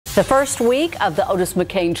The first week of the Otis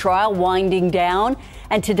McCain trial winding down,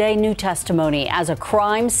 and today new testimony as a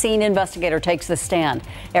crime scene investigator takes the stand.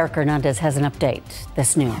 Eric Hernandez has an update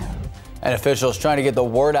this noon. And officials trying to get the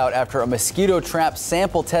word out after a mosquito trap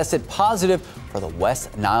sample tested positive for the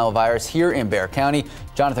West Nile virus here in Bexar County.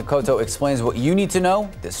 Jonathan Cotto explains what you need to know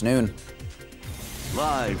this noon.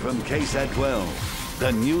 Live from KSAT 12,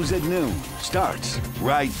 the news at noon starts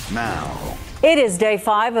right now. It is day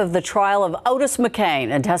 5 of the trial of Otis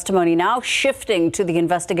McCain, and testimony now shifting to the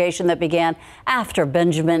investigation that began after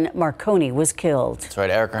Benjamin Marconi was killed. That's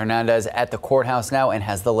right. Erica Hernandez at the courthouse now and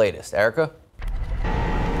has the latest. Erica?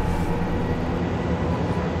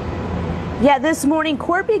 Yeah, this morning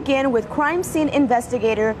court began with crime scene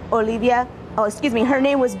investigator her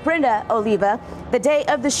name was Brenda Oliva. The day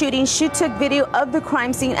of the shooting, she took video of the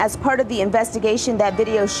crime scene as part of the investigation. That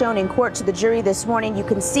video shown in court to the jury this morning. You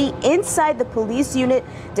can see inside the police unit,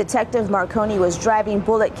 Detective Marconi was driving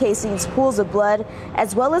bullet casings, pools of blood,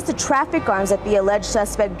 as well as the traffic arms that the alleged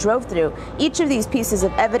suspect drove through. Each of these pieces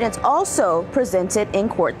of evidence also presented in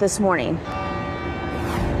court this morning.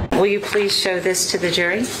 Will you please show this to the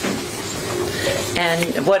jury?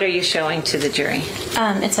 And what are you showing to the jury?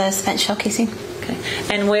 It's a spent shell casing. Okay.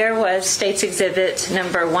 And where was State's Exhibit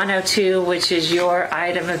number 102, which is your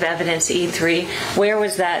item of evidence E3? Where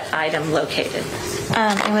was that item located?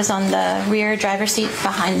 It was on the rear driver's seat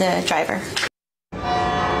behind the driver.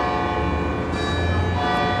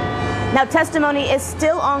 Now, testimony is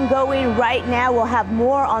still ongoing right now. We'll have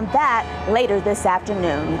more on that later this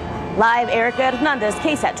afternoon. Live, Erica Hernandez,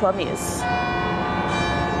 KSAT 12 News.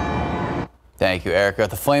 Thank you, Erica.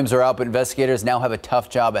 The flames are out, but investigators now have a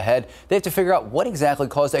tough job ahead. They have to figure out what exactly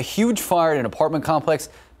caused a huge fire in an apartment complex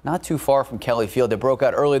not too far from Kelly Field. It broke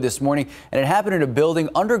out early this morning, and it happened in a building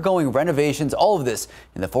undergoing renovations. All of this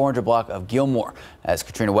in the 400 block of Gilmore. As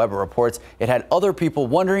Katrina Weber reports, it had other people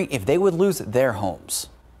wondering if they would lose their homes.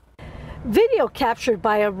 Video captured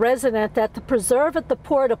by a resident at the Preserve at the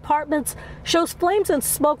Port Apartments shows flames and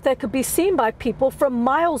smoke that could be seen by people from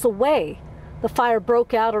miles away. The fire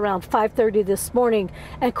broke out around 5:30 this morning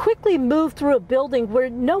and quickly moved through a building where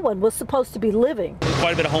no one was supposed to be living.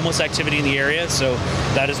 Quite a bit of homeless activity in the area, so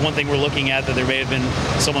that is one thing we're looking at, that there may have been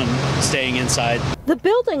someone staying inside. The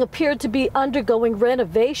building appeared to be undergoing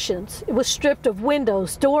renovations. It was stripped of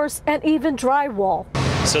windows, doors, and even drywall.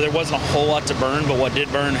 So there wasn't a whole lot to burn, but what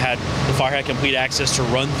did burn the fire had complete access to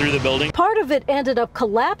run through the building. Part of it ended up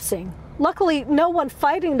collapsing. Luckily, no one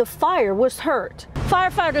fighting the fire was hurt.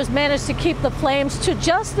 Firefighters managed to keep the flames to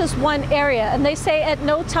just this one area, and they say at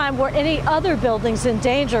no time were any other buildings in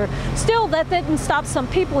danger. Still, that didn't stop some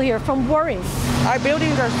people here from worrying. Our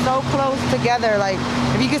buildings are so close together. Like,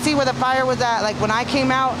 if you can see where the fire was at, like when I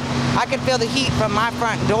came out, I could feel the heat from my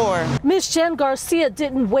front door. Miss Jen Garcia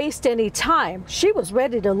didn't waste any time. She was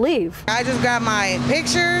ready to leave. I just grabbed my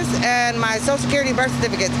pictures and my Social Security birth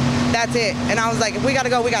certificates. That's it. And I was like, if we gotta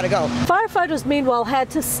go, we gotta go. Firefighters, meanwhile, had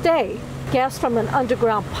to stay. Gas from an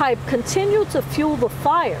underground pipe continued to fuel the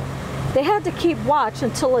fire. They had to keep watch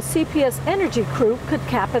until a CPS Energy crew could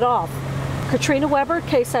cap it off. Katrina Weber,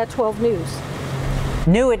 KSAT 12 News.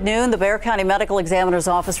 New at noon, the Bexar County Medical Examiner's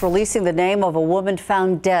Office releasing the name of a woman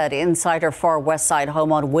found dead inside her Far West Side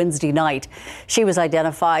home on Wednesday night. She was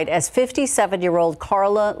identified as 57-year-old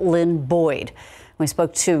Carla Lynn Boyd. We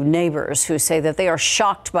spoke to neighbors who say that they are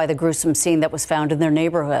shocked by the gruesome scene that was found in their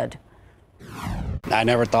neighborhood. I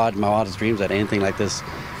never thought in my wildest dreams that anything like this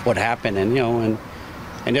would happen, and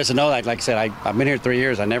and just to know that, like I said, I've been here 3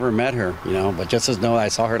 years. I never met her, but just to know that I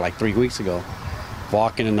saw her like 3 weeks ago,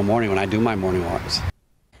 walking in the morning when I do my morning walks.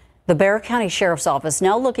 The Bexar County Sheriff's Office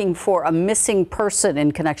now looking for a missing person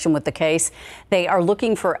in connection with the case. They are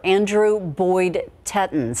looking for Andrew Boyd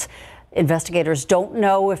Tettons. Investigators don't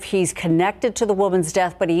know if he's connected to the woman's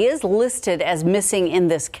death, but he is listed as missing in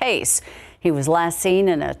this case. He was last seen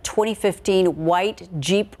in a 2015 white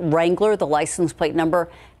Jeep Wrangler, the license plate number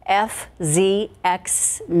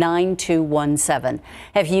FZX9217.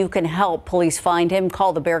 If you can help police find him,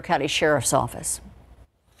 call the Bexar County Sheriff's Office.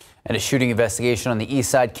 And a shooting investigation on the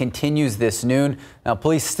east side continues this noon. Now,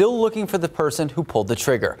 police still looking for the person who pulled the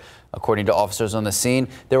trigger. According to officers on the scene,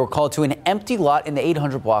 they were called to an empty lot in the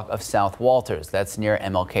 800 block of South Walters. That's near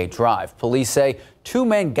MLK Drive. Police say 2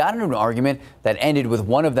 men got into an argument that ended with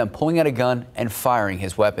one of them pulling out a gun and firing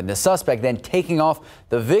his weapon. The suspect then taking off,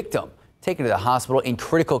 the victim taken to the hospital in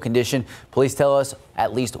critical condition. Police tell us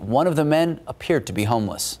at least one of the men appeared to be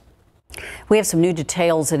homeless. We have some new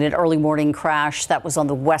details in an early morning crash that was on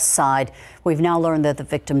the west side. We've now learned that the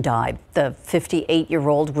victim died. The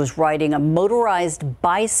 58-year-old was riding a motorized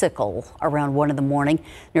bicycle around 1 in the morning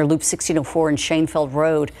near Loop 1604 and Schoenfeld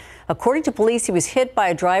Road. According to police, he was hit by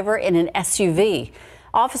a driver in an SUV.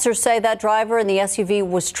 Officers say that driver in the SUV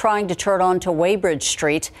was trying to turn onto Weybridge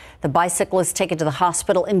Street. The bicyclist taken to the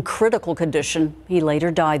hospital in critical condition. He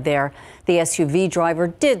later died there. The SUV driver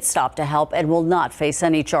did stop to help and will not face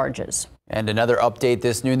any charges. And another update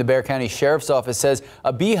this noon, the Bexar County Sheriff's Office says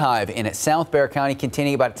a beehive in South Bexar County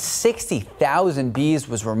containing about 60,000 bees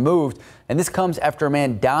was removed. And this comes after a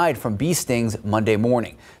man died from bee stings Monday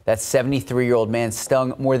morning. That 73-year-old man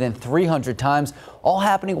stung more than 300 times, all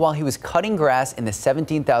happening while he was cutting grass in the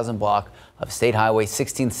 17,000 block of State Highway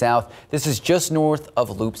 16 South. This is just north of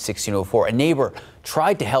Loop 1604. A neighbor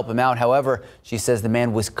tried to help him out. However, she says the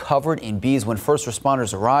man was covered in bees. When first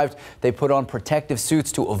responders arrived, they put on protective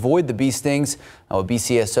suits to avoid the bee stings. Now, a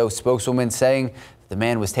BCSO spokeswoman saying the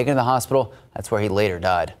man was taken to the hospital. That's where he later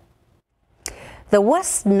died. The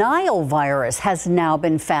West Nile virus has now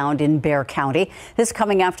been found in Bexar County. This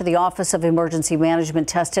coming after the Office of Emergency Management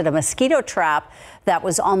tested a mosquito trap that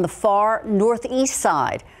was on the far northeast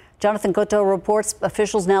side. Jonathan Cotto reports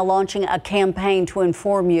officials now launching a campaign to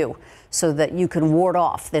inform you so that you can ward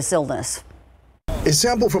off this illness. A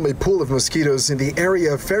sample from a pool of mosquitoes in the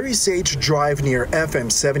area of Ferry Sage Drive near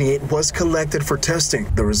FM 78 was collected for testing.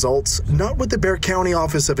 The results, not what the Bexar County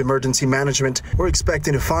Office of Emergency Management were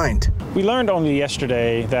expecting to find. We learned only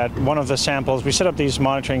yesterday that one of the samples, we set up these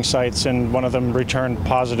monitoring sites and one of them returned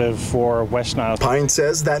positive for West Nile. Pine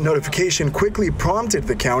says that notification quickly prompted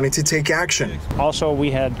the county to take action. Also,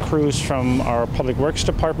 we had crews from our Public Works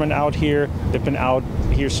Department out here. They've been out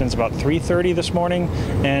here since about 3:30 this morning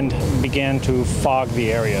and began to fog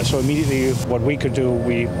the area. So immediately what we could do,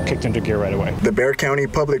 we kicked into gear right away. The Bexar County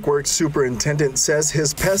Public Works Superintendent says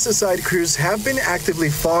his pesticide crews have been actively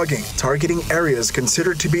fogging, targeting areas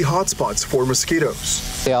considered to be hotspots for mosquitoes.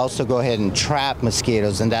 They also go ahead and trap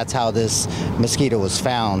mosquitoes, and that's how this mosquito was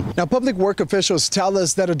found. Now, public work officials tell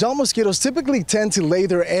us that adult mosquitoes typically tend to lay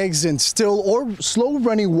their eggs in still or slow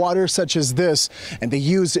running water such as this, and they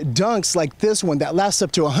use dunks like this one that lasts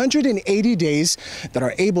up to 180 days that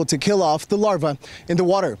are able to kill off the larvae in the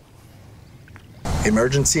water.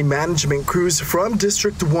 Emergency management crews from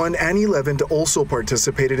District 1 and 11 also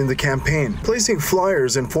participated in the campaign, placing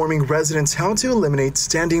flyers informing residents how to eliminate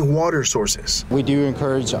standing water sources. We do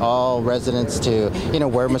encourage all residents to,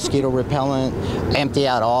 wear mosquito repellent, empty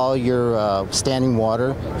out all your standing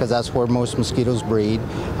water, because that's where most mosquitoes breed,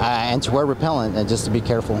 and to wear repellent and just to be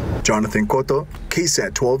careful. Jonathan Cotto,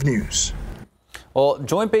 KSAT 12 News. Well,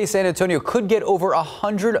 Joint Base San Antonio could get over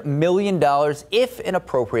 $100 million if an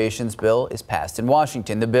appropriations bill is passed in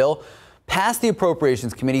Washington. The bill passed the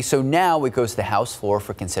Appropriations Committee, so now it goes to the House floor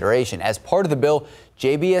for consideration. As part of the bill,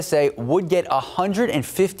 JBSA would get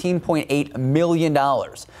 $115.8 million.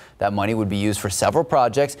 That money would be used for several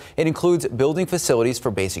projects. It includes building facilities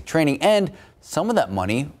for basic training, and some of that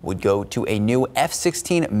money would go to a new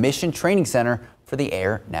F-16 Mission Training Center for the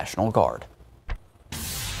Air National Guard.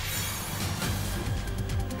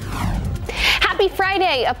 Happy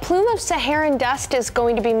Friday. A plume of Saharan dust is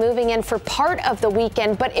going to be moving in for part of the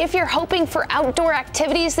weekend, but if you're hoping for outdoor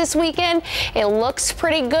activities this weekend, it looks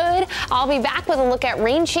pretty good. I'll be back with a look at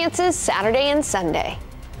rain chances Saturday and Sunday.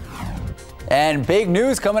 And big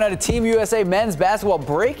news coming out of Team USA men's basketball.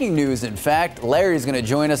 Breaking news, in fact. Larry's going to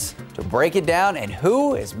join us to break it down and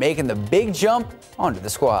who is making the big jump onto the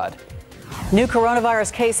squad. New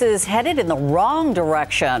coronavirus cases headed in the wrong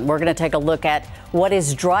direction. We're going to take a look at what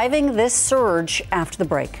is driving this surge after the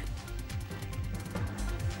break.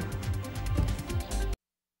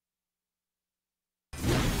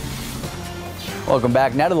 Welcome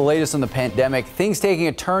back. Now to the latest on the pandemic. Things taking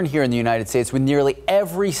a turn here in the United States with nearly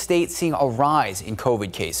every state seeing a rise in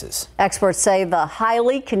COVID cases. Experts say the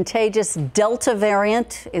highly contagious Delta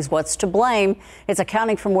variant is what's to blame. It's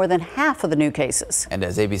accounting for more than half of the new cases. And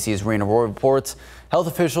as ABC's Rena Roy reports, health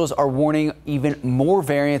officials are warning even more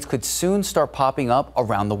variants could soon start popping up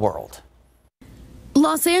around the world.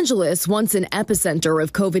 Los Angeles, once an epicenter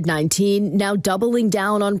of COVID-19, now doubling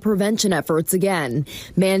down on prevention efforts again,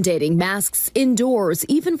 mandating masks indoors,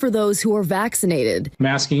 even for those who are vaccinated.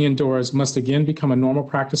 Masking indoors must again become a normal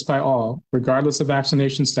practice by all, regardless of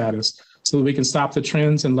vaccination status, so that we can stop the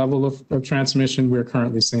trends and level of transmission we're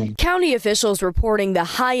currently seeing. County officials reporting the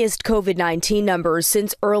highest COVID-19 numbers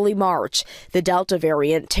since early March, the Delta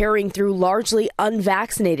variant tearing through largely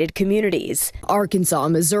unvaccinated communities. Arkansas,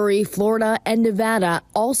 Missouri, Florida, and Nevada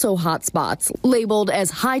also hotspots, labeled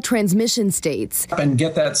as high transmission states. And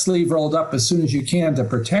get that sleeve rolled up as soon as you can to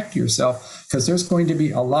protect yourself, because there's going to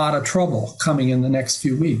be a lot of trouble coming in the next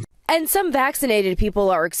few weeks. And some vaccinated people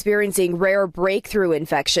are experiencing rare breakthrough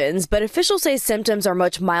infections, but officials say symptoms are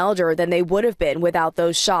much milder than they would have been without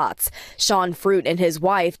those shots. Sean Fruit and his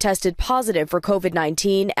wife tested positive for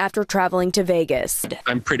COVID-19 after traveling to Vegas.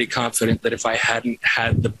 I'm pretty confident that if I hadn't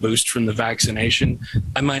had the boost from the vaccination,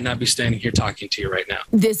 I might not be standing here talking to you right now.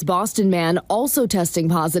 This Boston man also testing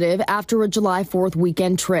positive after a July 4th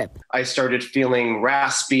weekend trip. I started feeling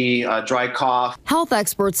raspy, dry cough. Health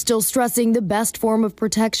experts still stressing the best form of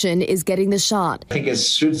protection is getting the shot. I think it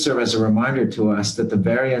should serve as a reminder to us that the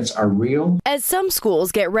variants are real. As some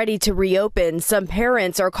schools get ready to reopen, some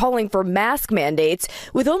parents are calling for mask mandates,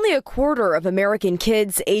 with only a quarter of American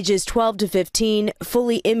kids ages 12 to 15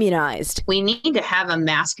 fully immunized. We need to have a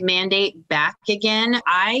mask mandate back again.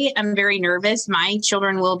 I am very nervous. My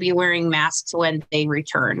children will be wearing masks when they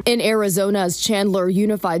return. In Arizona's Chandler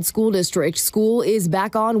Unified School District, school is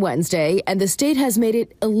back on Wednesday, and the state has made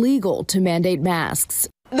it illegal to mandate masks.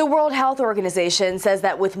 The World Health Organization says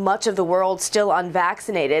that with much of the world still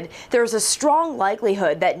unvaccinated, there's a strong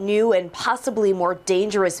likelihood that new and possibly more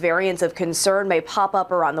dangerous variants of concern may pop up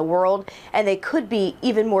around the world, and they could be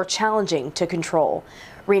even more challenging to control.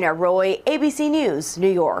 Rena Roy, ABC News, New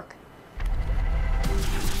York.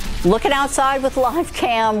 Looking outside with live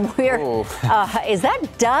cam, is that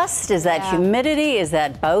dust? Is that humidity? Is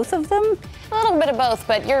that both of them? A little bit of both,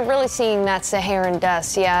 but you're really seeing that Saharan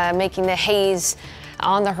dust, making the haze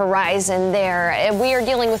on the horizon there. We are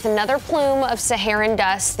dealing with another plume of Saharan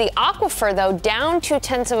dust. The aquifer, though, down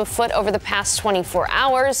 0.2 of a foot over the past 24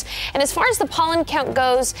 hours. And as far as the pollen count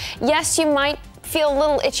goes, yes, you might feel a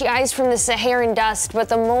little itchy eyes from the Saharan dust, but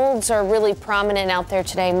the molds are really prominent out there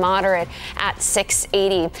today, moderate at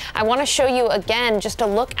 680. I want to show you again just a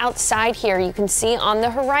look outside here. You can see on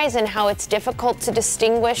the horizon how it's difficult to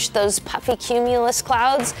distinguish those puffy cumulus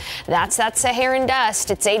clouds. That's that Saharan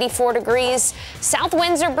dust. It's 84 degrees. South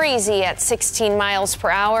winds are breezy at 16 miles per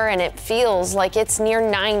hour, and it feels like it's near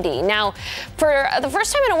 90. Now, for the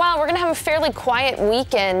first time in a while, we're going to have a fairly quiet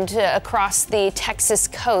weekend across the Texas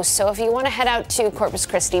coast. So if you want to head out to Corpus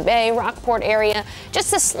Christi Bay, Rockport area,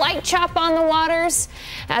 just a slight chop on the waters.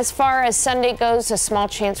 As far as Sunday goes, a small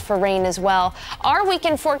chance for rain as well. Our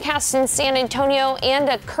weekend forecast in San Antonio and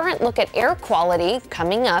a current look at air quality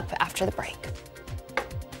coming up after the break.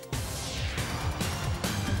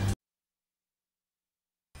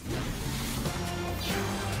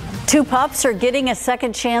 Two pups are getting a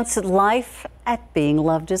second chance at life at being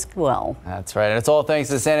loved as well. That's right. And it's all thanks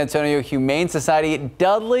to San Antonio Humane Society.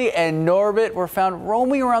 Dudley and Norbit were found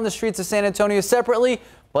roaming around the streets of San Antonio separately,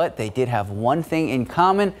 but they did have one thing in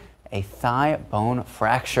common, a thigh bone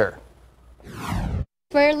fracture.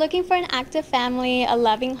 We're looking for an active family, a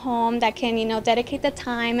loving home that can, dedicate the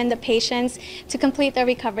time and the patience to complete their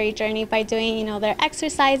recovery journey by doing, their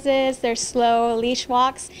exercises, their slow leash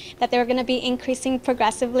walks, that they're going to be increasing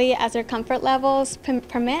progressively as their comfort levels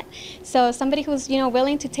permit. So somebody who's,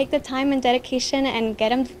 willing to take the time and dedication and get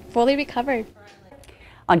them fully recovered.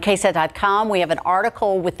 On KSAT.com, we have an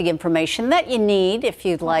article with the information that you need if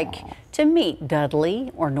you'd like to meet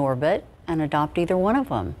Dudley or Norbit and adopt either one of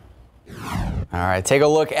them. All right, take a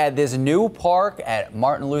look at this new park at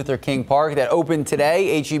Martin Luther King Park that opened today.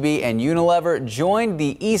 H-E-B and Unilever joined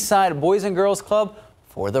the Eastside Boys and Girls Club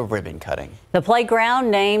for the ribbon cutting. The playground,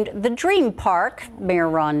 named the Dream Park, Mayor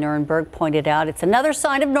Ron Nirenberg pointed out it's another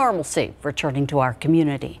sign of normalcy returning to our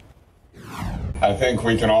community. I think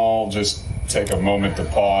we can all just take a moment to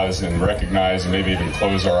pause and recognize and maybe even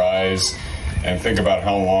close our eyes and think about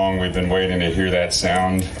how long we've been waiting to hear that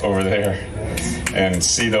sound over there and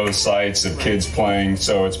see those sights of kids playing.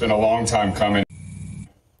 So it's been a long time coming.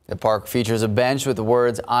 The park features a bench with the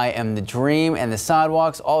words, "I am the dream," and the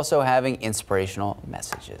sidewalks also having inspirational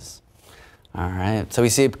messages. All right, so we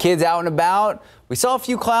see kids out and about. We saw a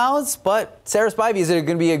few clouds, but Sarah Spivey, is it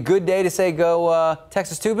going to be a good day to say go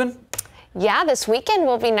Texas Tubin? Yeah, this weekend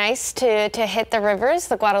will be nice to hit the rivers,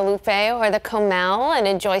 the Guadalupe or the Comal, and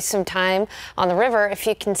enjoy some time on the river if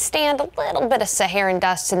you can stand a little bit of Saharan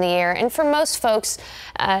dust in the air. And for most folks,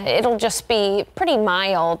 it'll just be pretty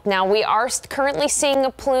mild. Now, we are currently seeing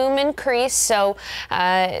a plume increase, so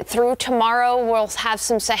through tomorrow we'll have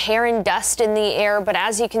some Saharan dust in the air. But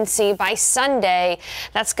as you can see, by Sunday,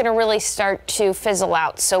 that's going to really start to fizzle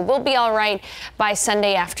out. So we'll be all right by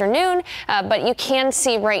Sunday afternoon, but you can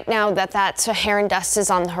see right now that Saharan dust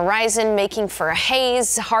is on the horizon, making for a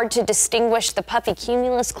haze. Hard to distinguish the puffy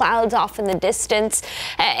cumulus clouds off in the distance.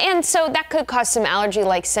 And so that could cause some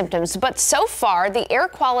allergy-like symptoms. But so far, the air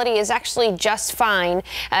quality is actually just fine.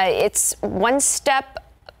 It's one step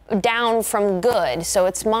down from good, so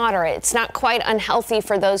it's moderate. It's not quite unhealthy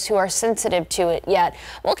for those who are sensitive to it yet.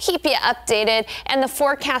 We'll keep you updated, and the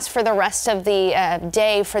forecast for the rest of the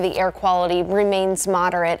day for the air quality remains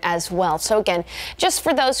moderate as well. So again, just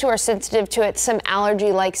for those who are sensitive to it, some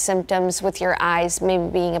allergy-like symptoms with your eyes maybe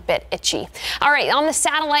being a bit itchy. All right, on the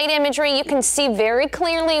satellite imagery, you can see very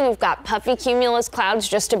clearly we've got puffy cumulus clouds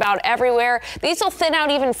just about everywhere. These will thin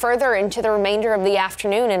out even further into the remainder of the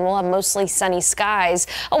afternoon, and we'll have mostly sunny skies.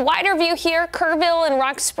 A wider view here, Kerrville and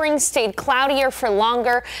Rock Springs stayed cloudier for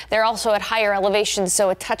longer. They're also at higher elevations, so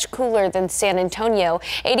a touch cooler than San Antonio.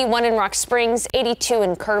 81 in Rock Springs, 82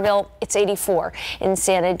 in Kerrville. It's 84 in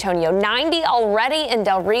San Antonio. 90 already in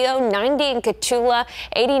Del Rio, 90 in Cotulla,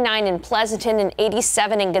 89 in Pleasanton, and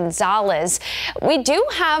 87 in Gonzales. We do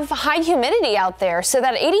have high humidity out there, so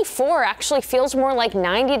that 84 actually feels more like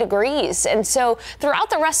 90 degrees. And so throughout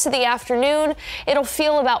the rest of the afternoon, it'll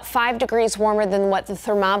feel about 5 degrees warmer than what the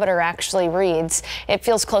thermometer actually reads. It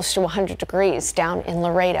feels close to 100 degrees down in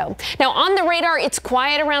Laredo. Now on the radar, it's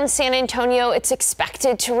quiet around San Antonio. It's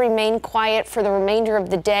expected to remain quiet for the remainder of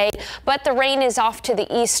the day, but the rain is off to the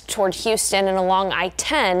east toward Houston and along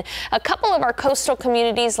I-10. A couple of our coastal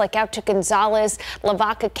communities like out to Gonzales,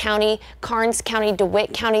 Lavaca County, Karnes County,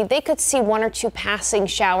 DeWitt County, they could see 1 or 2 passing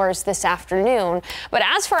showers this afternoon. But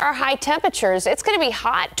as for our high temperatures, it's going to be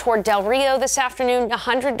hot toward Del Rio this afternoon,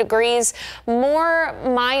 100 degrees, more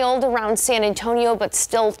mild around San Antonio, but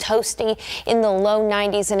still toasty in the low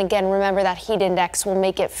 90s. And again, remember that heat index will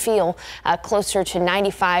make it feel closer to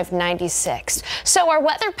 95, 96. So our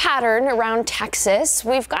weather pattern around Texas,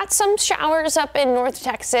 we've got some showers up in North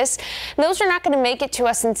Texas. Those are not going to make it to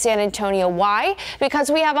us in San Antonio. Why?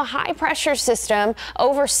 Because we have a high pressure system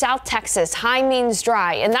over South Texas. High means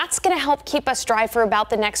dry, and that's going to help keep us dry for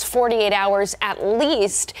about the next 48 hours at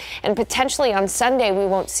least. And potentially on Sunday, we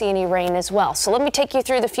won't see any rain as well. So let me take you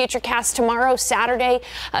through the futurecast tomorrow, Saturday.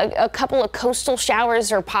 A couple of coastal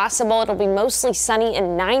showers are possible. It'll be mostly sunny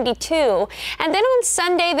and 92. And then on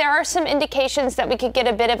Sunday, there are some indications that we could get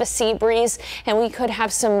a bit of a sea breeze and we could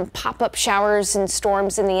have some pop-up showers and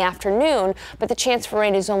storms in the afternoon, but the chance for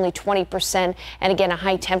rain is only 20%. And again, a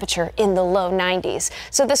high temperature in the low 90s.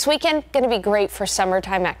 So this weekend, going to be great for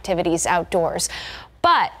summertime activities outdoors.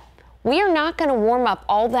 But we are not going to warm up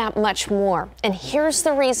all that much more. And here's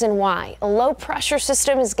the reason why. A low pressure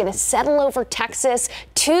system is going to settle over Texas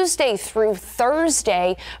Tuesday through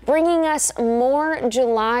Thursday, bringing us more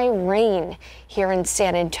July rain here in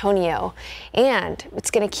San Antonio. And it's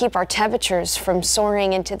going to keep our temperatures from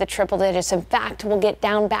soaring into the triple digits. In fact, we'll get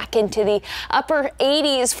down back into the upper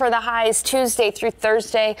 80s for the highs Tuesday through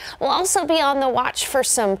Thursday. We'll also be on the watch for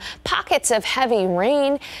some pockets of heavy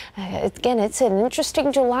rain. Again, it's an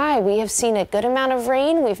interesting July. We have seen a good amount of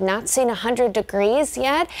rain. We've not seen 100 degrees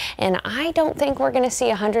yet, and I don't think we're going to see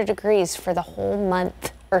 100 degrees for the whole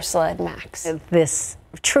month, Ursula and Max. This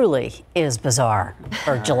truly is bizarre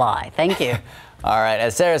for July. Thank you. All right,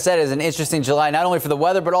 as Sarah said, it's an interesting July, not only for the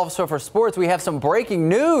weather, but also for sports. We have some breaking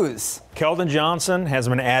news. Keldon Johnson has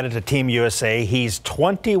been added to Team USA. He's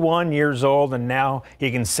 21 years old, and now he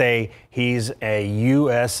can say he's a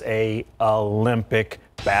USA Olympic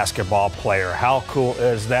basketball player. How cool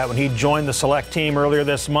is that? When he joined the select team earlier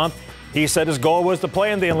this month, he said his goal was to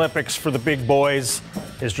play in the Olympics for the big boys.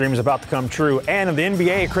 His dream is about to come true. And in the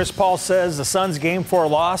NBA, Chris Paul says the Suns' Game 4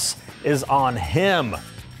 loss is on him.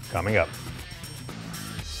 Coming up.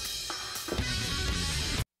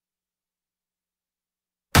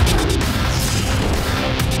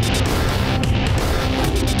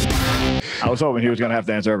 I was hoping he was going to have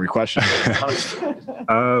to answer every question.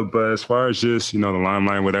 But as far as just, the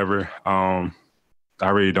limelight, whatever, I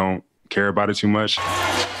really don't care about it too much.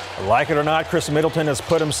 Like it or not, Chris Middleton has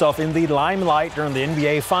put himself in the limelight during the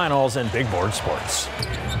NBA Finals in Big Board Sports.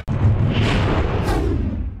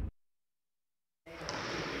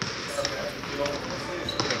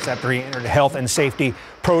 Olympics after he entered health and safety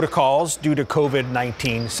protocols due to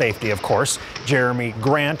COVID-19 safety, of course. Jeremy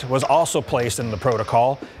Grant was also placed in the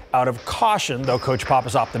protocol out of caution, though Coach Pop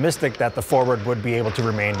is optimistic that the forward would be able to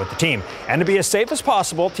remain with the team. And to be as safe as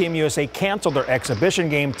possible, Team USA canceled their exhibition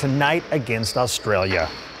game tonight against Australia.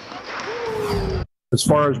 As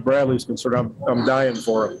far as Bradley's concerned, I'm dying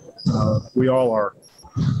for him. We all are.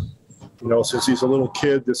 You know, since he's a little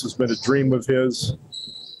kid, this has been a dream of his.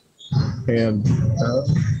 And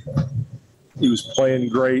he was playing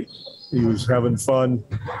great. He was having fun.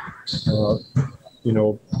 You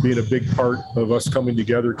know, being a big part of us coming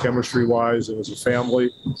together chemistry-wise and as a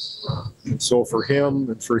family. And so for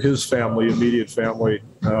him and for his family, immediate family,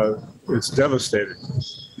 it's devastating.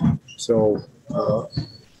 So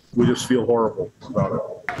we just feel horrible about it.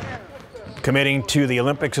 Committing to the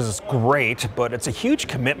Olympics is great, but it's a huge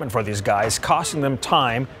commitment for these guys, costing them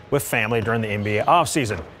time with family during the NBA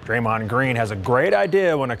offseason. Draymond Green has a great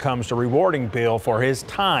idea when it comes to rewarding Bill for his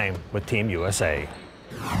time with Team USA.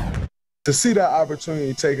 To see that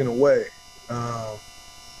opportunity taken away,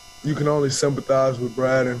 you can only sympathize with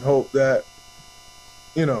Brad and hope that,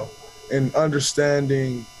 you know, in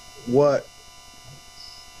understanding what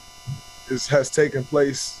has taken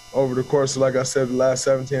place over the course of, like I said, the last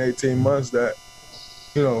 17, 18 months, that,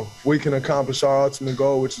 you know, if we can accomplish our ultimate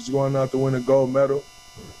goal, which is going out to win a gold medal,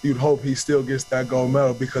 you'd hope he still gets that gold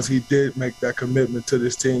medal because he did make that commitment to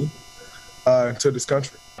this team and to this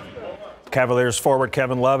country. Cavaliers forward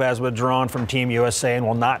Kevin Love has withdrawn from Team USA and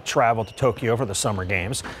will not travel to Tokyo for the Summer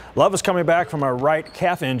Games. Love is coming back from a right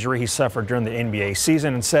calf injury he suffered during the NBA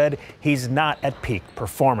season and said he's not at peak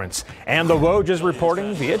performance. And the Woj is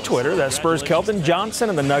reporting via Twitter that Spurs Kelvin Johnson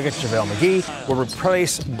and the Nuggets JaVale McGee will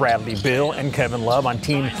replace Bradley Beal and Kevin Love on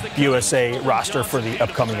Team USA roster for the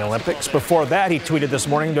upcoming Olympics. Before that, he tweeted this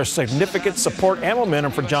morning there's significant support and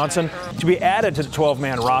momentum for Johnson to be added to the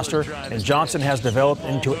 12-man roster, and Johnson has developed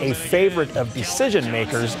into a favorite of decision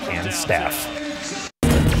makers and staff.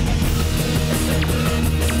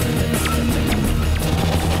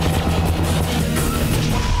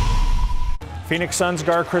 Phoenix Suns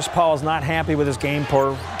guard Chris Paul is not happy with his Game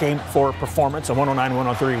 4 performance, a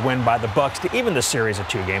 109-103 win by the Bucks to even the series at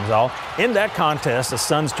 2 games all. In that contest, the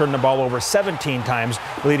Suns turned the ball over 17 times,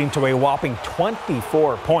 leading to a whopping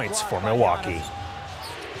 24 points for Milwaukee.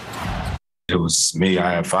 It was me.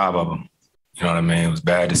 I had 5 of them. You know what I mean? It was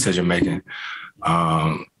bad decision making.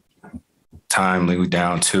 Timely, we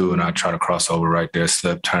down 2, and I tried to cross over right there,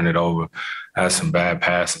 slip, turn it over. I had some bad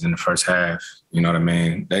passes in the first half. You know what I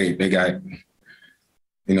mean? They got,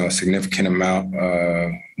 you know, a significant amount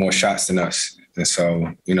more shots than us. And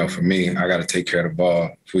so, you know, for me, I got to take care of the ball.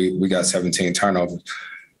 If we got 17 turnovers,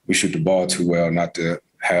 we shoot the ball too well not to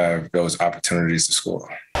have those opportunities to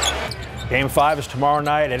score. Game 5 is tomorrow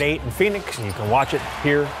night at 8 in Phoenix, and you can watch it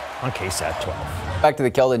here on KSAT 12. Back to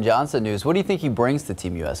the Keldon Johnson news. What do you think he brings to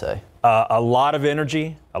Team USA? A lot of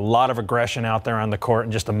energy, a lot of aggression out there on the court,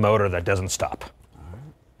 and just a motor that doesn't stop.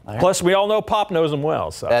 Right. Plus, we all know Pop knows him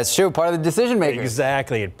well. So. That's true. Part of the decision maker.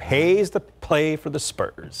 Exactly. It pays to play for the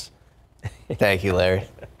Spurs. Thank you, Larry.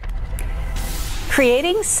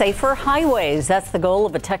 Creating safer highways. That's the goal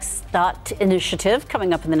of a TxDOT initiative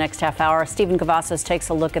coming up in the next half hour. Stephen Cavazos takes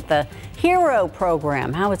a look at the HERO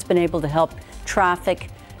program, how it's been able to help traffic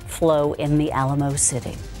flow in the Alamo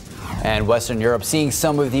City. And Western Europe seeing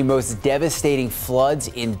some of the most devastating floods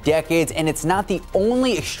in decades, and it's not the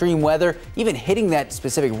only extreme weather even hitting that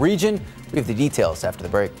specific region. We have the details after the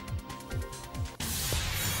break.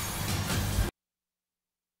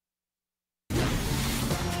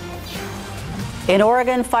 In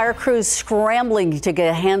Oregon, fire crews scrambling to get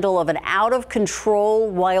a handle of an out-of-control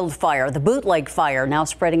wildfire. The Bootleg fire now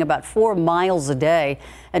spreading about 4 miles a day,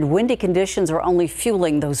 and windy conditions are only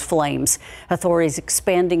fueling those flames. Authorities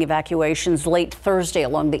expanding evacuations late Thursday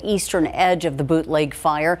along the eastern edge of the Bootleg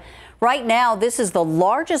fire. Right now, this is the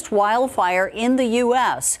largest wildfire in the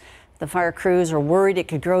U.S. The fire crews are worried it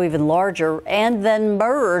could grow even larger and then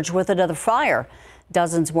merge with another fire.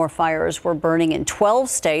 Dozens more fires were burning in 12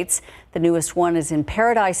 states. The newest one is in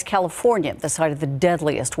Paradise, California, the site of the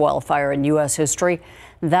deadliest wildfire in U.S. history.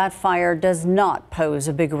 That fire does not pose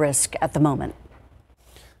a big risk at the moment.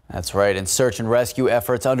 That's right. And search and rescue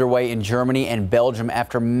efforts underway in Germany and Belgium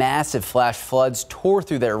after massive flash floods tore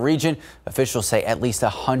through their region. Officials say at least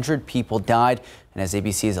 100 people died. And as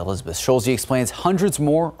ABC's Elizabeth Schulze explains, hundreds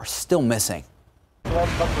more are still missing.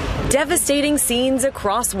 Devastating scenes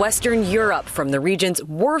across Western Europe from the region's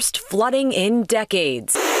worst flooding in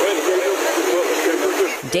decades.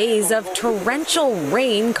 Days of torrential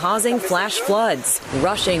rain causing flash floods,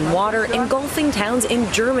 rushing water engulfing towns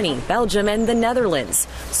in Germany, Belgium, and the Netherlands,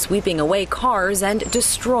 sweeping away cars and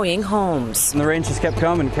destroying homes. And the rain just kept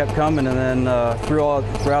coming, and then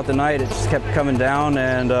throughout the night it just kept coming down,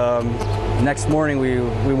 and next morning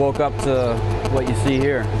we woke up to what you see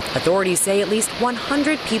here. Authorities say at least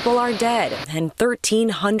 100 people are dead and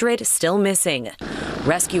 1,300 still missing.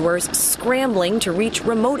 Rescuers scrambling to reach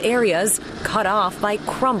remote areas cut off by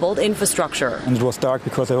crumbled infrastructure. And it was dark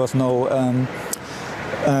because there was no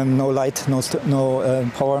light,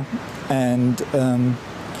 no power, and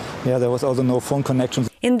there was also no phone connection.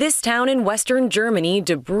 In this town in western Germany,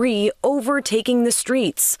 debris overtaking the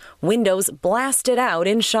streets, windows blasted out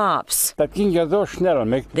in shops.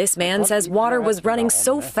 This man says water was running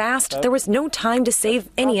so fast there was no time to save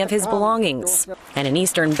any of his belongings. And in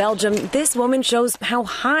eastern Belgium, this woman shows how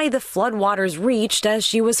high the floodwaters reached as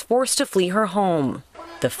she was forced to flee her home.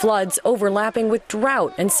 The floods overlapping with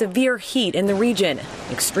drought and severe heat in the region.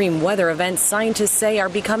 Extreme weather events scientists say are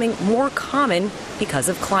becoming more common because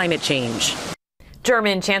of climate change.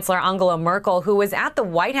 German Chancellor Angela Merkel, who was at the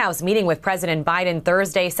White House meeting with President Biden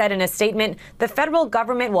Thursday, said in a statement the federal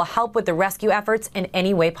government will help with the rescue efforts in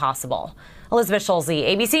any way possible. Elizabeth Schulze,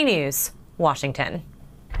 ABC News, Washington.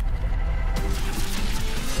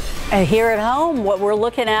 Here at home, what we're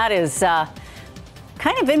looking at is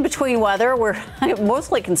kind of in between weather. We're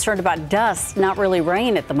mostly concerned about dust, not really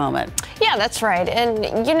rain at the moment. Yeah, that's right.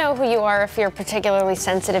 And you know who you are if you're particularly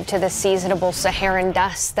sensitive to the seasonable Saharan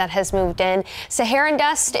dust that has moved in. Saharan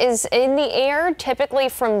dust is in the air typically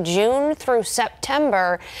from June through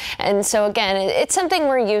September. And so again, it's something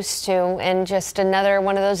we're used to and just another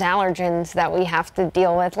one of those allergens that we have to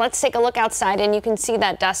deal with. Let's take a look outside and you can see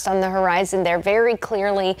that dust on the horizon there very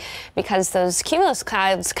clearly because those cumulus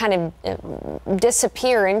clouds kind of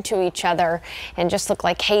disappear into each other and just look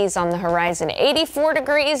like haze on the horizon. 84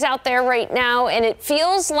 degrees out there right now, and it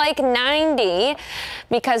feels like 90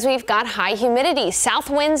 because we've got high humidity. South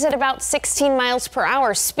winds at about 16 miles per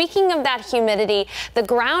hour. Speaking of that humidity, the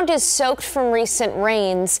ground is soaked from recent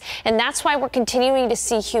rains, and that's why we're continuing to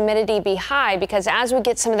see humidity be high because as we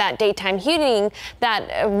get some of that daytime heating,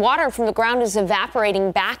 that water from the ground is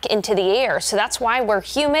evaporating back into the air. So that's why we're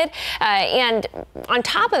humid. And on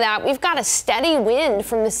top of that, we've got a steady wind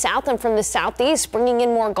from the south and from the southeast, bringing in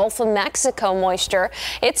more Gulf of Mexico moisture.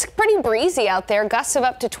 It's pretty breezy out there, gusts of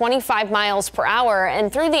up to 25 miles per hour.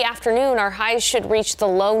 And through the afternoon, our highs should reach the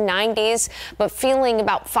low 90s, but feeling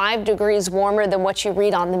about 5 degrees warmer than what you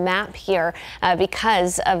read on the map here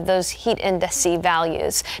because of those heat index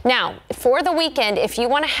values. Now, for the weekend, if you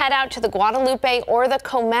want to head out to the Guadalupe or the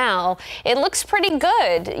Comal, it looks pretty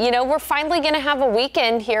good. You know, we're finally going to have a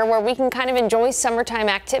weekend here where we can kind of enjoy summertime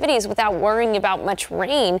activities without worrying about much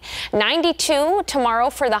rain. 92 tomorrow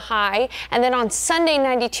for the high, and then on Sunday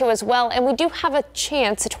 92 as well. And we do have a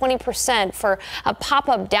chance, a 20% for a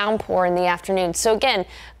pop-up downpour in the afternoon. So again,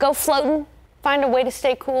 go floating, find a way to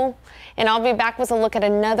stay cool, and I'll be back with a look at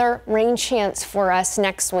another rain chance for us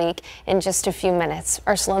next week in just a few minutes.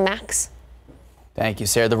 Ursula, Max. Thank you,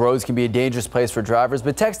 Sarah. The roads can be a dangerous place for drivers,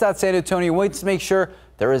 but TxDOT San Antonio wants to make sure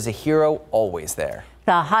there is a hero always there.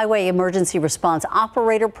 The Highway Emergency Response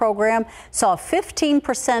Operator Program saw a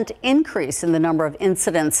 15% increase in the number of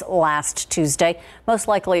incidents last Tuesday. Most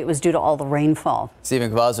likely it was due to all the rainfall.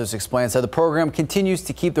 Stephen Cavazos explains how the program continues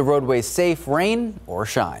to keep the roadways safe, rain or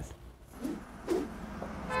shine.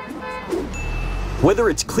 Whether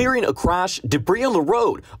it's clearing a crash, debris on the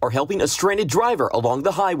road, or helping a stranded driver along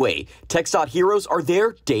the highway, TxDOT heroes are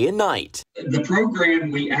there day and night. The program,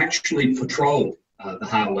 we actually patrol the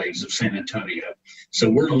highways of San Antonio. So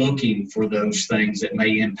we're looking for those things that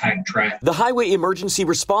may impact traffic. The Highway Emergency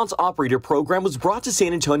Response Operator Program was brought to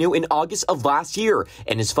San Antonio in August of last year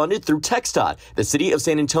and is funded through TxDOT, the City of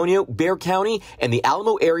San Antonio, Bexar County, and the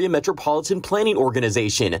Alamo Area Metropolitan Planning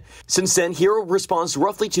Organization. Since then, Hero responds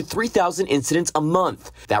roughly to 3,000 incidents a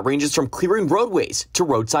month. That ranges from clearing roadways to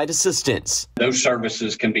roadside assistance. Those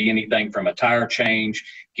services can be anything from a tire change,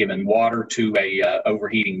 giving water to a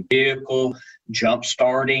overheating vehicle, jump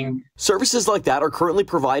starting. Services like that are currently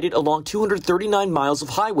provided along 239 miles of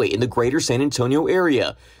highway in the greater San Antonio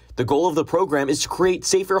area. The goal of the program is to create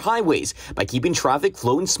safer highways by keeping traffic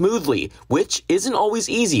flowing smoothly, which isn't always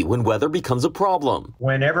easy when weather becomes a problem.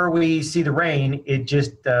 Whenever we see the rain, it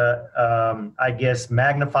just, I guess,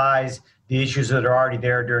 magnifies the issues that are already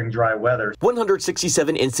there during dry weather.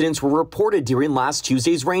 167 incidents were reported during last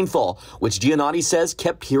Tuesday's rainfall, which Giannotti says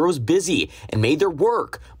kept heroes busy and made their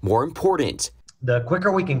work more important. The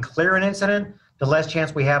quicker we can clear an incident, the less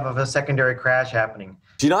chance we have of a secondary crash happening.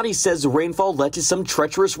 Giannotti says the rainfall led to some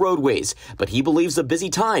treacherous roadways, but he believes the busy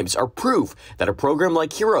times are proof that a program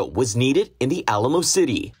like Hero was needed in the Alamo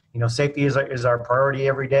City. Safety is our priority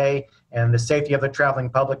every day, and the safety of the traveling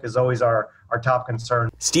public is always our top concern.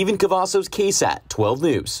 Stephen Cavazos, KSAT 12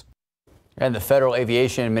 News. And the Federal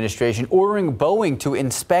Aviation Administration ordering Boeing to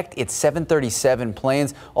inspect its 737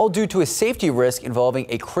 planes, all due to a safety risk involving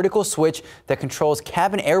a critical switch that controls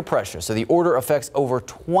cabin air pressure. So the order affects over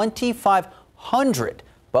 2,500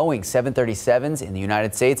 Boeing 737s in the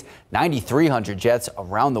United States, 9,300 jets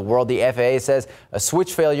around the world. The FAA says a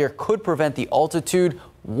switch failure could prevent the altitude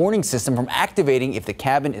warning system from activating if the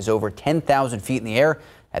cabin is over 10,000 feet in the air.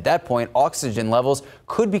 At that point, oxygen levels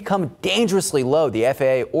could become dangerously low. The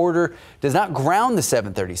FAA order does not ground the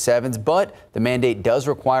 737s, but the mandate does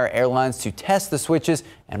require airlines to test the switches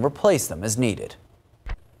and replace them as needed.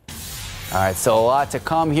 All right, so a lot to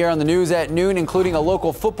come here on the news at noon, including a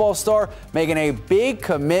local football star making a big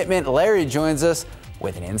commitment. Larry joins us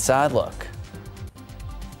with an inside look.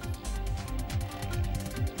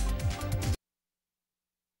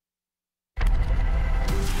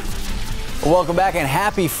 Welcome back and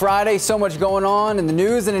happy Friday. So much going on in the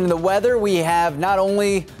news and in the weather. We have not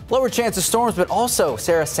only lower chance of storms, but also,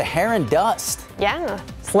 Sarah, Saharan dust. Yeah.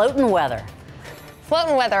 Floating weather.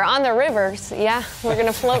 Floating weather on the rivers. Yeah, we're going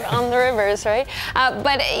to float on the rivers, right?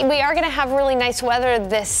 But we are going to have really nice weather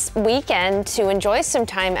this weekend to enjoy some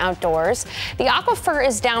time outdoors. The aquifer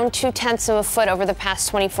is down 0.2 of a foot over the past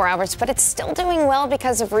 24 hours, but it's still doing well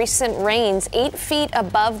because of recent rains, 8 feet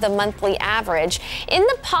above the monthly average. In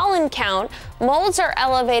the pollen count, molds are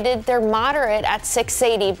elevated. They're moderate at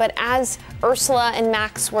 680, but as Ursula and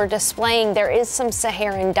Max were displaying, there is some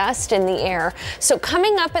Saharan dust in the air. So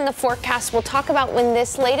coming up in the forecast, we'll talk about when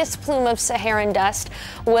this latest plume of Saharan dust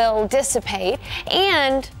will dissipate.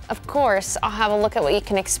 And of course, I'll have a look at what you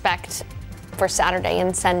can expect for Saturday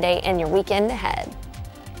and Sunday and your weekend ahead.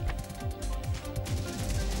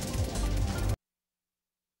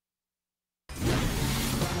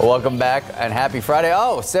 Welcome back and happy Friday.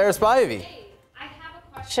 Oh, Sarah Spivey.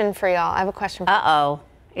 Question for y'all. I have a question for Uh-oh.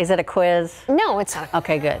 Is it a quiz? No, it's not.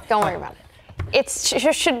 Okay, good. Don't worry about it.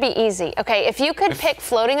 It should be easy. Okay, if you could pick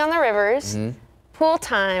floating on the rivers, pool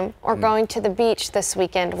time, or going to the beach this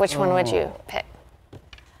weekend, which one would you pick?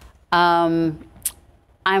 I'm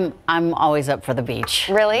always up for the beach.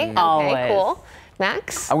 Really? Okay, Always. cool.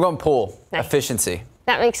 Max? I'm going pool. Nice. Efficiency.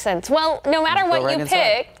 That makes sense. Well, no matter what you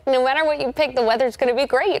pick, the weather's going to be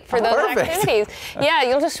great for those activities. Yeah,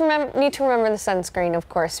 you'll just need to remember the sunscreen, of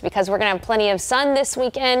course, because we're going to have plenty of sun this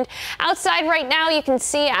weekend. Outside right now, you can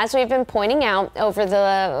see, as we've been pointing out over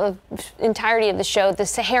the entirety of the show, the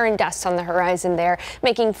Saharan dust on the horizon there,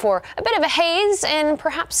 making for a bit of a haze and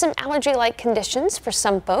perhaps some allergy-like conditions for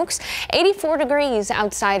some folks. 84 degrees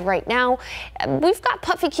outside right now. We've got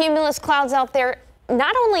puffy cumulus clouds out there.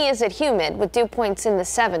 Not only is it humid with dew points in the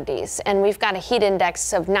 70s, and we've got a heat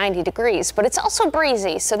index of 90 degrees, but it's also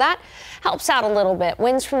breezy, so that helps out a little bit.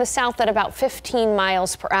 Winds from the south at about 15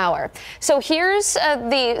 miles per hour. So here's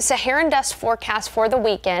the Saharan dust forecast for the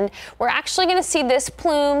weekend. We're actually going to see this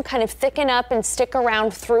plume kind of thicken up and stick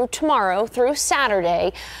around through tomorrow, through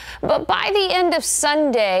Saturday. But by the end of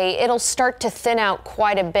Sunday, it'll start to thin out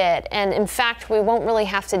quite a bit. And in fact, we won't really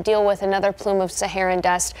have to deal with another plume of Saharan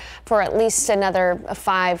dust for at least another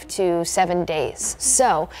 5 to 7 days.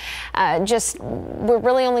 So we're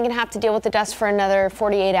really only going to have to deal with the dust for another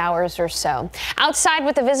 48 hours or so. Outside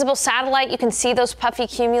with the visible satellite, you can see those puffy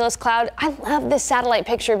cumulus cloud. I love this satellite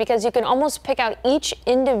picture because you can almost pick out each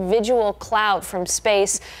individual cloud from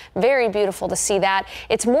space. Very beautiful to see that.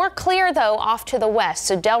 It's more clear though off to the west.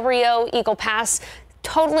 So Del Rio, Eagle Pass,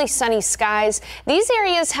 totally sunny skies. These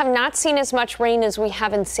areas have not seen as much rain as we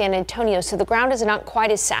have in San Antonio, so the ground is not quite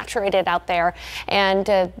as saturated out there. And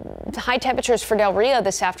the high temperatures for Del Rio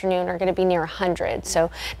this afternoon are going to be near 100. So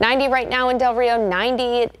 90 right now in Del Rio,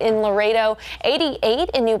 90 in Laredo, 88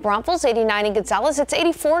 in New Braunfels, 89 in Gonzales. It's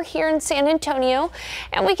 84 here in San Antonio.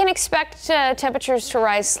 And we can expect temperatures to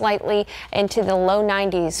rise slightly into the low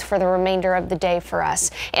 90s for the remainder of the day for us.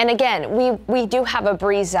 And again, we do have a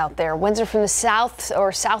breeze out there. Winds are from the south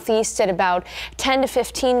or southeast at about 10 to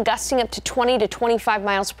 15, gusting up to 20 to 25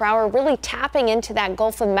 miles per hour, really tapping into that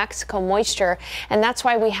Gulf of Mexico moisture. And that's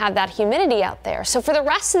why we have that humidity out there. So for the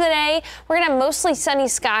rest of the day, we're going to have mostly sunny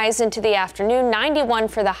skies into the afternoon, 91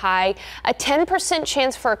 for the high, a 10%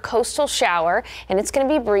 chance for a coastal shower, and it's going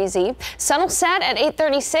to be breezy. Sun will set at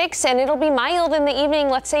 8:36, and it'll be mild in the evening.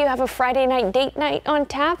 Let's say you have a Friday night date night on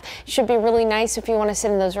tap. Should be really nice if you want to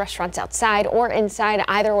sit in those restaurants outside or inside.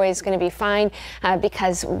 Either way is going to be fine.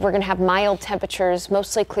 because we're going to have mild temperatures,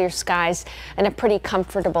 mostly clear skies, and a pretty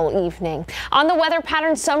comfortable evening. On the weather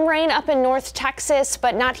pattern, some rain up in North Texas,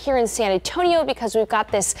 but not here in San Antonio because we've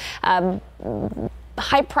got this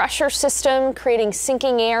high pressure system creating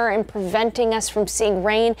sinking air and preventing us from seeing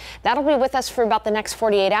rain. That'll be with us for about the next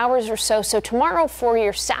 48 hours or so. So tomorrow, for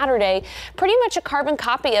your Saturday, pretty much a carbon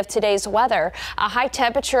copy of today's weather. A high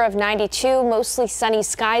temperature of 92, mostly sunny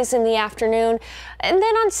skies in the afternoon. And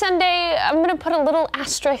then on Sunday, I'm going to put a little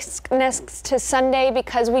asterisk next to Sunday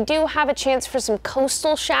because we do have a chance for some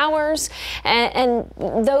coastal showers, and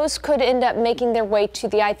those could end up making their way to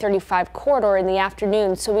the I-35 corridor in the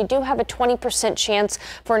afternoon. So we do have a 20% chance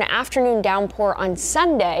for an afternoon downpour on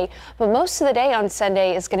Sunday, but most of the day on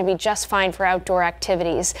Sunday is going to be just fine for outdoor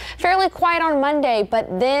activities. Fairly quiet on Monday,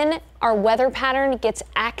 but then our weather pattern gets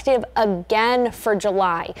active again for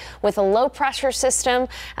July with a low pressure system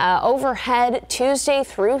overhead Tuesday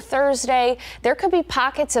through Thursday. There could be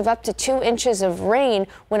pockets of up to 2 inches of rain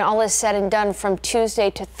when all is said and done from Tuesday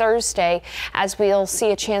to Thursday, as we'll see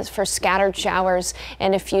a chance for scattered showers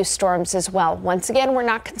and a few storms as well. Once again, we're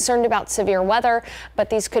not concerned about severe weather, but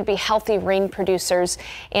these could be healthy rain producers,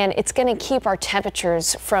 and it's going to keep our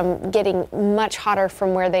temperatures from getting much hotter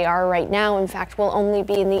from where they are right now. In fact, we'll only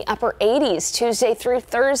be in the upper 80s Tuesday through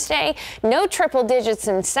Thursday. No triple digits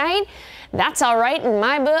in sight. That's all right in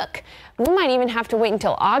my book. We might even have to wait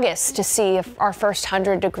until August to see if our first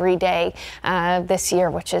 100-degree day this year,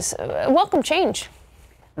 which is a welcome change.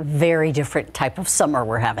 Very different type of summer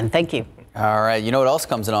we're having. Thank you. All right. You know what else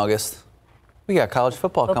comes in August? We got college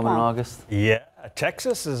football coming in August. Yeah.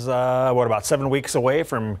 Texas is, about 7 weeks away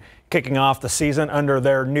from kicking off the season under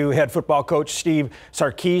their new head football coach, Steve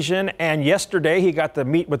Sarkisian. And yesterday he got to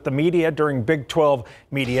meet with the media during Big 12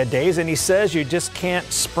 Media Days. And he says you just can't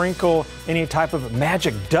sprinkle any type of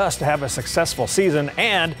magic dust to have a successful season.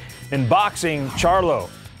 And in boxing, Charlo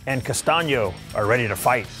and Castaño are ready to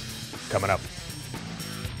fight. Coming up.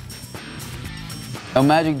 No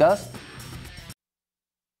magic dust?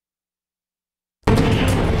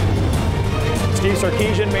 Steve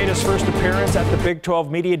Sarkisian made his first appearance at the Big 12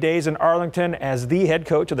 Media Days in Arlington as the head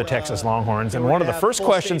coach of the Texas Longhorns. And one of the first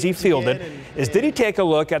questions he fielded is, did he take a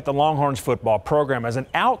look at the Longhorns football program as an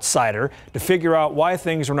outsider to figure out why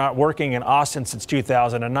things were not working in Austin since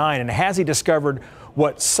 2009? And has he discovered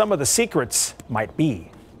what some of the secrets might be?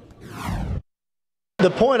 The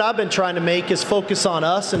point I've been trying to make is focus on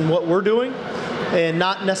us and what we're doing, and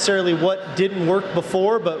not necessarily what didn't work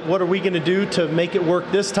before, but what are we going to do to make it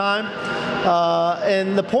work this time.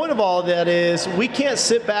 And the point of all of that is we can't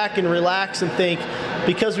sit back and relax and think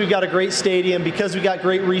because we've got a great stadium, because we've got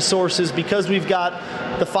great resources, because we've got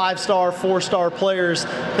the 5-star, 4-star players,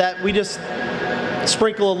 that we just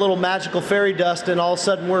sprinkle a little magical fairy dust and all of a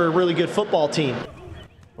sudden we're a really good football team.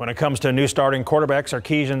 When it comes to a new starting quarterback,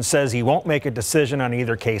 Sarkisian says he won't make a decision on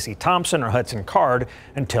either Casey Thompson or Hudson Card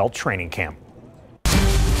until training camp.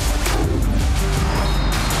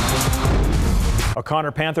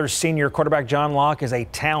 O'Connor Panthers senior quarterback John Locke is a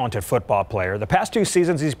talented football player. The past 2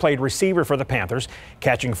 seasons he's played receiver for the Panthers,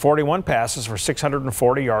 catching 41 passes for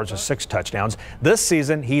 640 yards and 6 touchdowns. This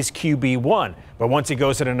season he's QB1, but once he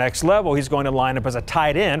goes to the next level, he's going to line up as a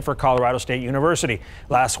tight end for Colorado State University.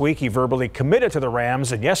 Last week he verbally committed to the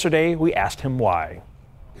Rams, and yesterday we asked him why.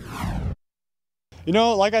 You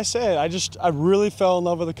know, like I said, I really fell in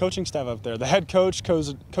love with the coaching staff up there. The head coach, Coach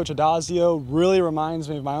Adazio, really reminds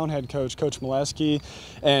me of my own head coach, Coach Molesky,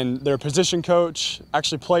 and their position coach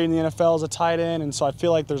actually played in the NFL as a tight end, and so I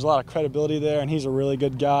feel like there's a lot of credibility there, and he's a really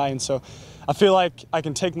good guy, and so I feel like I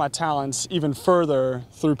can take my talents even further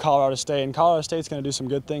through Colorado State, and Colorado State's going to do some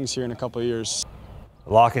good things here in a couple of years.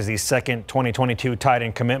 Locke is the second 2022 tight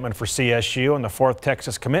end commitment for CSU and the 4th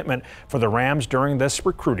Texas commitment for the Rams during this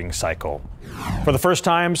recruiting cycle. For the first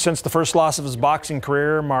time since the first loss of his boxing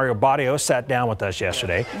career, Mario Barrios sat down with us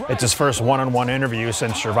yesterday. It's his first one-on-one interview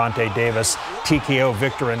since Gervonta Davis' TKO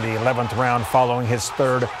victory in the 11th round following his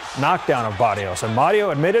 3rd knockdown of Barrios. And Mario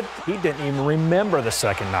admitted he didn't even remember the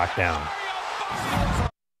second knockdown.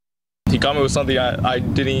 He got me with something I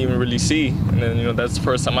didn't even really see, and then that's the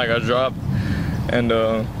first time I got dropped. And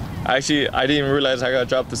actually, I didn't even realize I got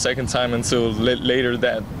dropped the second time until later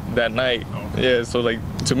that night. Yeah, so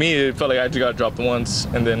to me, it felt like I just got dropped once,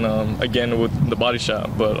 and then again with the body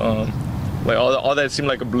shot. But all that seemed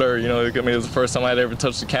like a blur. I mean, it was the first time I'd ever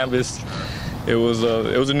touched the canvas. It was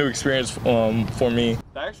a new experience for me.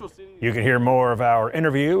 You can hear more of our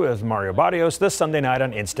interview with Mario Barrios this Sunday night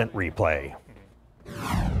on Instant Replay.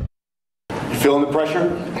 Feeling the pressure?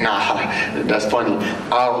 Nah, that's funny.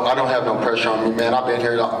 I don't have no pressure on me, man. I've been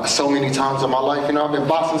here so many times in my life. I've been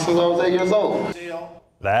boxing since I was 8 years old.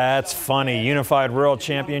 That's funny. Unified world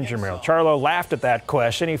champion Jermell Charlo laughed at that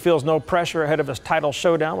question. He feels no pressure ahead of his title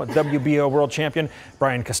showdown with WBO world champion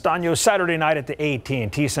Brian Castaño Saturday night at the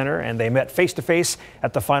AT&T Center, and they met face-to-face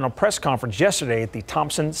at the final press conference yesterday at the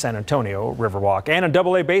Thompson-San Antonio Riverwalk. And in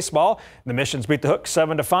AA baseball, the Missions beat the Hook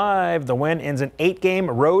 7-5. The win ends an 8-game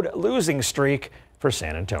road losing streak for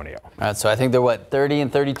San Antonio. All right, so I think they're, what, 30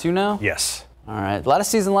 and 32 now? Yes. All right, a lot of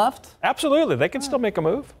season left? Absolutely. They can still make a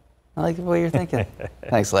move. I like the way you're thinking.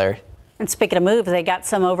 Thanks, Larry. And speaking of moves, they got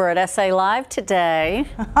some over at SA Live today.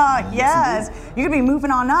 Yes, you could be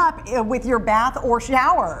moving on up with your bath or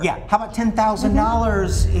shower. Yeah, how about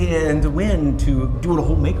 $10,000 in the win to do a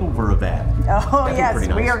whole makeover of that? Oh, yes,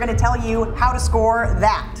 nice. We are going to tell you how to score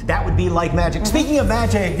that. That would be like magic. Speaking of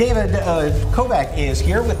magic, David Kovac is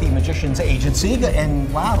here with the Magician's Agency,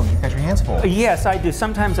 and wow, you've got your hands full. Yes, I do.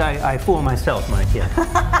 Sometimes I fool myself, Mike,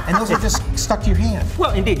 yeah. And those are just stuck to your hand.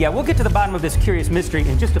 Well, indeed, yeah. We'll get to the bottom of this curious mystery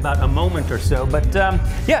in just about a moment or so, but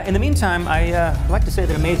yeah, in the meantime, I like to say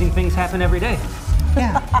that amazing things happen every day.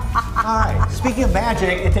 Yeah. All right. Speaking of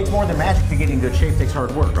magic, it takes more than magic to get in good shape. It takes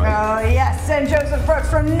hard work, right? Yes. And Joseph Brooks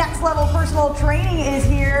from Next Level Personal Training is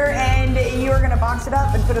here, and you are going to box it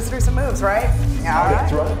up and put us through some moves, right? All right.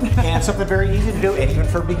 That's right. And something very easy to do, and even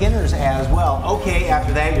for beginners as well. Okay,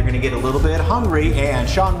 after that, you're going to get a little bit hungry, and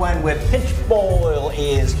Sean Wen with Pinch Bowl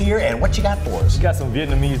is here, and what you got for us? We got some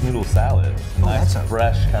Vietnamese noodle salad. Nice,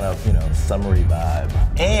 fresh, kind of, summery vibe.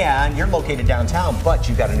 And you're located downtown, but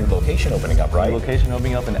you've got a new location opening up, right? New location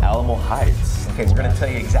opening up in Alamo Heights. Okay, we're going to tell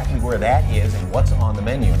you exactly where that is and what's on the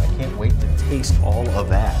menu, and I can't wait to taste all of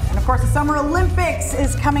that. And of course, the Summer Olympics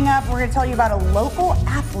is coming up. We're going to tell you about a local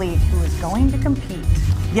athlete who is going to compete.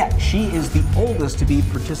 Yeah, she is the oldest to be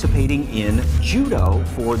participating in judo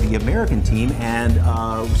for the American team, and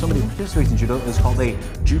somebody who participates in judo is called a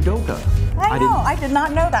judoka. I did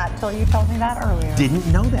not know that until you told me that earlier. Didn't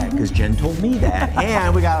know that because Jen told me that.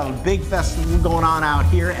 And we got a big festival going on out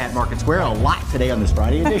here at Market Square. A lot today on this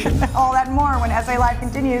Friday edition. All that and more when SA Live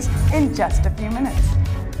continues in just a few minutes.